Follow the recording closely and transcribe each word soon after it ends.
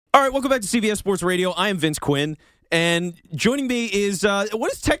All right, welcome back to CBS Sports Radio. I am Vince Quinn, and joining me is, what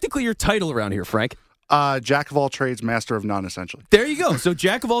is technically your title around here, Frank? Jack of all trades, master of none, essentially. There you go. So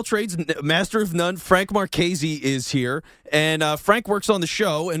Jack of all trades, master of none, Frank Marchese is here, and Frank works on the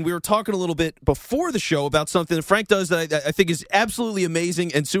show, and we were talking a little bit before the show about something that Frank does that I think is absolutely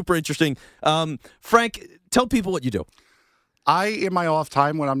amazing and super interesting. Frank, tell people what you do. In my off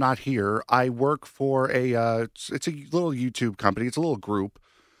time when I'm not here, I work for it's a little YouTube company. It's a little group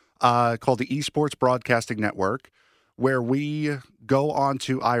called the Esports Broadcasting Network, where we go on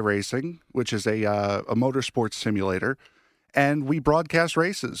to iRacing, which is a motorsports simulator, and we broadcast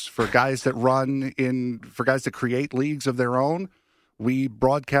races for guys that for guys that create leagues of their own. We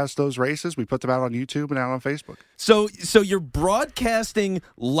broadcast those races. We put them out on YouTube and out on Facebook. So you're broadcasting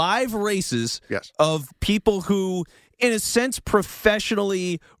live races Yes. of people who, in a sense,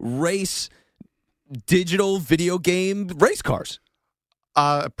 professionally race digital video game race cars.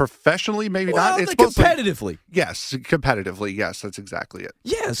 Professionally, maybe Well, not. It's competitively. Yes, competitively. Yes, that's exactly it.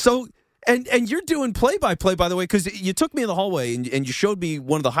 Yeah, so, and you're doing play-by-play, by the way, because you took me in the hallway and you showed me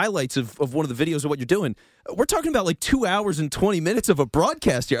one of the highlights of one of the videos of what you're doing. We're talking about like 2 hours and 20 minutes of a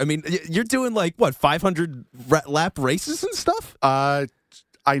broadcast here. I mean, you're doing like, what, 500 lap races and stuff? I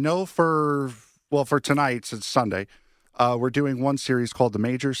know for tonight, since it's Sunday, we're doing one series called the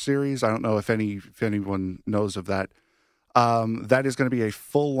Major Series. I don't know if anyone knows of that. That is going to be a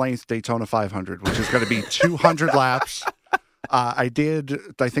full-length Daytona 500, which is going to be 200 laps. I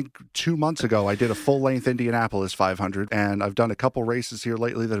think 2 months ago, I did a full-length Indianapolis 500, and I've done a couple races here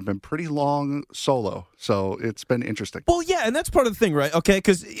lately that have been pretty long solo, so it's been interesting. Well, yeah, and that's part of the thing, right? Okay,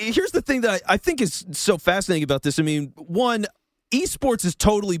 because here's the thing that I think is so fascinating about this. I mean, one, esports is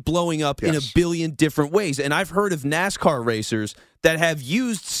totally blowing up in a billion different ways, and I've heard of NASCAR racers that have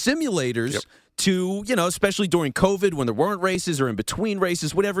used simulators to, especially during COVID when there weren't races or in between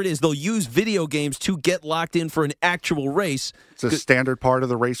races, whatever it is, they'll use video games to get locked in for an actual race. It's a standard part of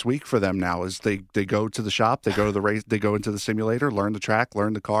the race week for them now is they go to the shop, they go to the race, they go into the simulator, learn the track,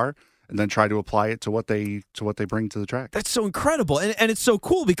 learn the car, and then try to apply it to what they bring to the track. That's so incredible. And it's so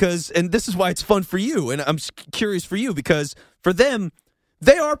cool because, and this is why it's fun for you, and I'm curious for you, because for them,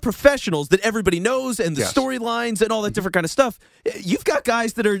 they are professionals that everybody knows, and the storylines and all that different kind of stuff. You've got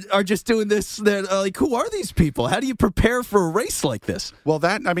guys that are just doing this. That are like, who are these people? How do you prepare for a race like this? Well,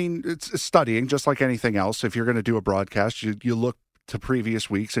 it's studying, just like anything else. If you're going to do a broadcast, you look to previous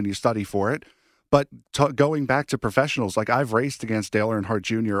weeks and you study for it. But going back to professionals, like I've raced against Dale Earnhart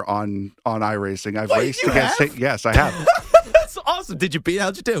Jr. on iRacing. I've raced against. Yes, I have. That's awesome. Did you beat?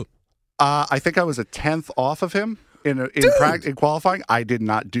 How'd you do? I think I was a 10th off of him. In qualifying, I did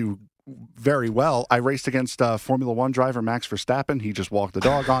not do very well. I raced against Formula One driver Max Verstappen. He just walked the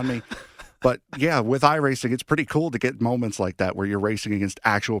dog on me. But yeah, with iRacing, it's pretty cool to get moments like that where you're racing against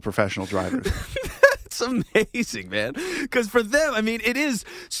actual professional drivers. That's amazing, man. Because for them, I mean, it is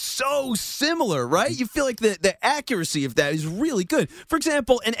so similar, right? You feel like the accuracy of that is really good. For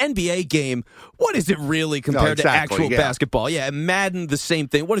example, an NBA game, what is it really compared to actual basketball? Yeah, Madden, the same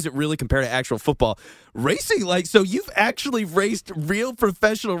thing. What is it really compared to actual football? Racing, so you've actually raced real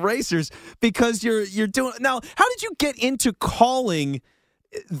professional racers because you're doing. Now, how did you get into calling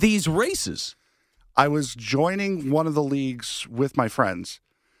these races? I was joining one of the leagues with my friends.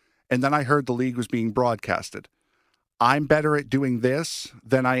 And then I heard the league was being broadcasted. I'm better at doing this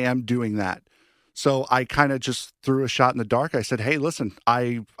than I am doing that. So I kind of just threw a shot in the dark. I said, hey, listen,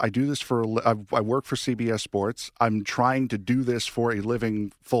 I do this I work for CBS Sports. I'm trying to do this for a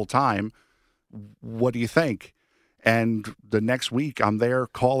living full time. What do you think? And the next week I'm there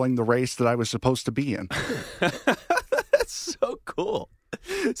calling the race that I was supposed to be in. That's so cool.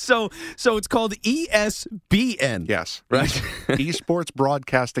 So it's called ESBN. Yes. Right? Esports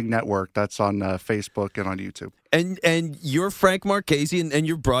Broadcasting Network. That's on Facebook and on YouTube. And you're Frank Marchese, and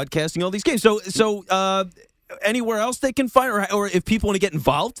you're broadcasting all these games. So anywhere else they can find, or if people want to get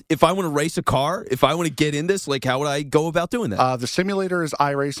involved, if I want to race a car, if I want to get in this, how would I go about doing that? The simulator is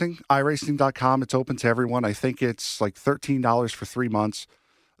iRacing, iRacing.com. It's open to everyone. I think it's like $13 for 3 months.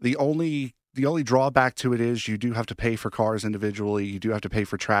 The only drawback to it is you do have to pay for cars individually. You do have to pay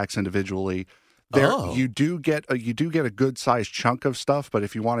for tracks individually. You do get a good sized chunk of stuff, but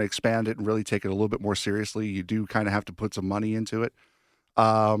if you want to expand it and really take it a little bit more seriously, you do kind of have to put some money into it.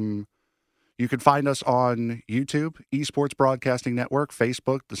 You can find us on YouTube, Esports Broadcasting Network,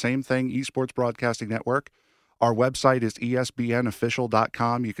 Facebook, the same thing, Esports Broadcasting Network. Our website is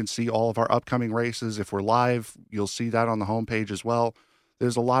esbnofficial.com. You can see all of our upcoming races. If we're live, you'll see that on the homepage as well.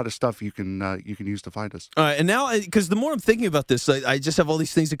 there's a lot of stuff you can use to find us. All right, and now, because the more I'm thinking about this, I just have all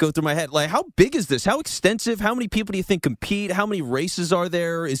these things that go through my head. Like, how big is this? How extensive? How many people do you think compete? How many races are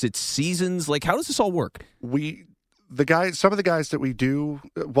there? Is it seasons? Like, how does this all work? Some of the guys that we do,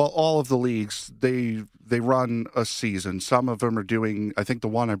 well, all of the leagues, they run a season. Some of them are doing, I think the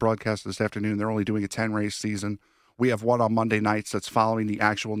one I broadcast this afternoon, they're only doing a 10-race season. We have one on Monday nights that's following the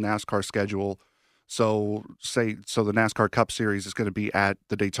actual NASCAR schedule. So the NASCAR Cup Series is going to be at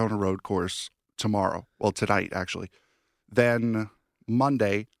the Daytona Road Course tomorrow. Well, tonight, actually. Then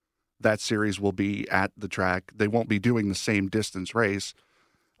Monday, that series will be at the track. They won't be doing the same distance race.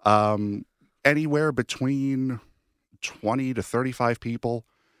 Anywhere between 20 to 35 people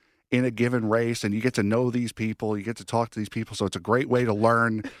in a given race, and you get to know these people, you get to talk to these people, so it's a great way to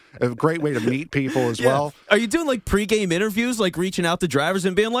learn, a great way to meet people as well. Are you doing like pregame interviews, like reaching out to drivers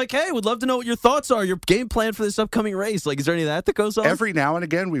and being like, hey, would love to know what your thoughts are, your game plan for this upcoming race? Like, is there any of that goes on? Every now and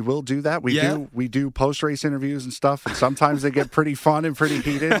again, we will do that. We do post-race interviews and stuff, and sometimes they get pretty fun and pretty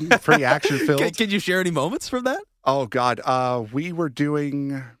heated and pretty action-filled. Can you share any moments from that? Oh, God.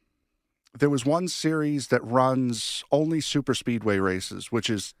 There was one series that runs only super speedway races, which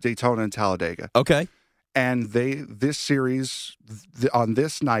is Daytona and Talladega. Okay. And this series on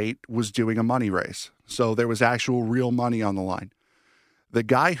this night was doing a money race. So there was actual real money on the line. The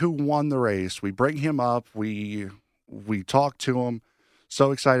guy who won the race, we bring him up, we talk to him,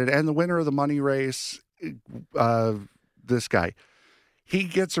 so excited. And the winner of the money race, this guy, he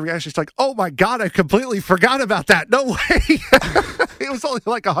gets a reaction. He's like, oh my God, I completely forgot about that. No way. It was only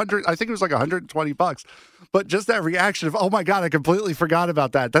like $100. I think it was like $120. But just that reaction of, oh my God, I completely forgot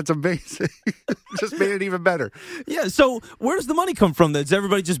about that. That's amazing. Just made it even better. Yeah. So where does the money come from? Does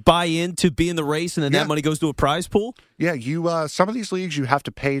everybody just buy in to be in the race and then that money goes to a prize pool? Yeah. Some of these leagues you have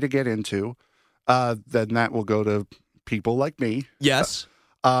to pay to get into. Then that will go to people like me. Yes.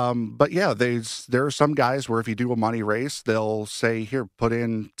 But yeah, there are some guys where if you do a money race, they'll say, here, put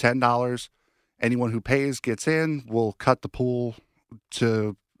in $10. Anyone who pays gets in. We'll cut the pool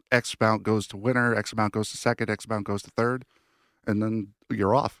to X amount goes to winner, X amount goes to second, X amount goes to third, and then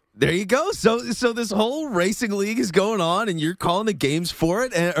you're off. There you go. So this whole racing league is going on, and you're calling the games for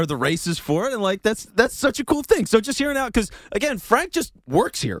it, or the races for it, and like that's such a cool thing. So just hearing out, because again, Frank just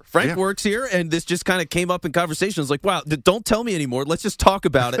works here. Frank works here, and this just kind of came up in conversations. Like, wow, don't tell me anymore. Let's just talk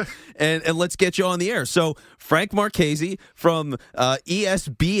about it, and let's get you on the air. So Frank Marchese from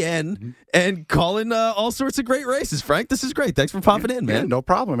ESPN, and calling all sorts of great races. Frank, this is great. Thanks for popping in, man. Yeah, no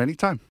problem. Anytime.